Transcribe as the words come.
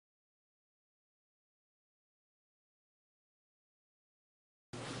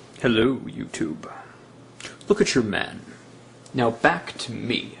Hello, YouTube. Look at your man. Now back to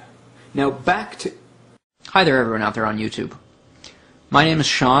me. Now back to... Hi there, everyone out there on YouTube. My name is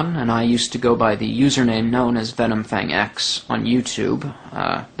Sean, and I used to go by the username known as VenamFangX on YouTube.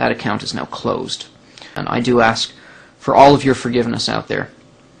 That account is now closed. And I do ask for all of your forgiveness out there.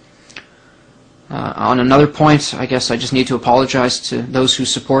 On another point, I guess I just need to apologize to those who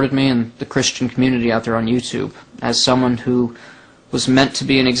supported me and the Christian community out there on YouTube. As someone who was meant to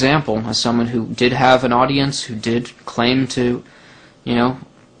be an example, as someone who did have an audience, who did claim to,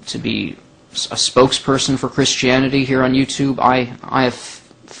 to be a spokesperson for Christianity here on YouTube, I have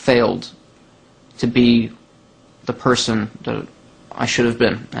failed to be the person that I should have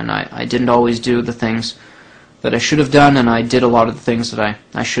been. And I didn't always do the things that I should have done, and I did a lot of the things that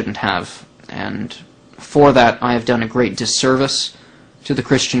I shouldn't have. And for that, I have done a great disservice to the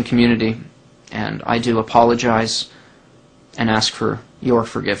Christian community, and I do apologize and ask for your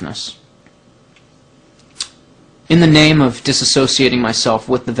forgiveness. In the name of disassociating myself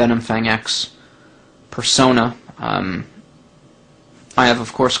with the VenamFangX persona, I have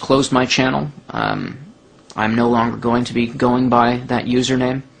of course closed my channel. I'm no longer going to be going by that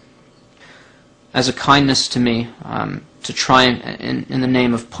username. As a kindness to me, to try and, in the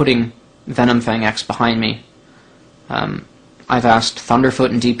name of putting VenamFangX behind me, I've asked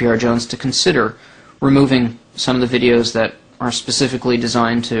Thunderfoot and DPR Jones to consider removing some of the videos that are specifically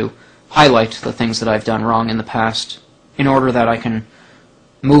designed to highlight the things that I've done wrong in the past, in order that I can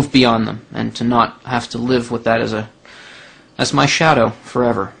move beyond them and to not have to live with that as my shadow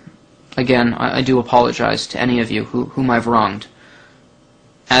forever. Again, I do apologize to any of you whom I've wronged.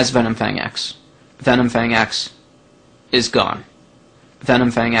 As VenamFangX, VenamFangX is gone.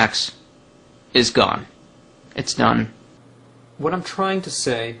 VenamFangX is gone. It's done. What I'm trying to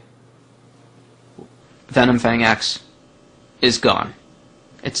say... VenamFangX is gone.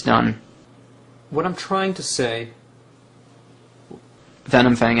 It's done. What I'm trying to say...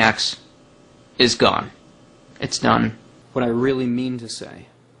 VenamFangX is gone. It's done. What I really mean to say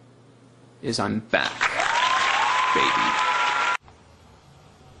is I'm back, baby.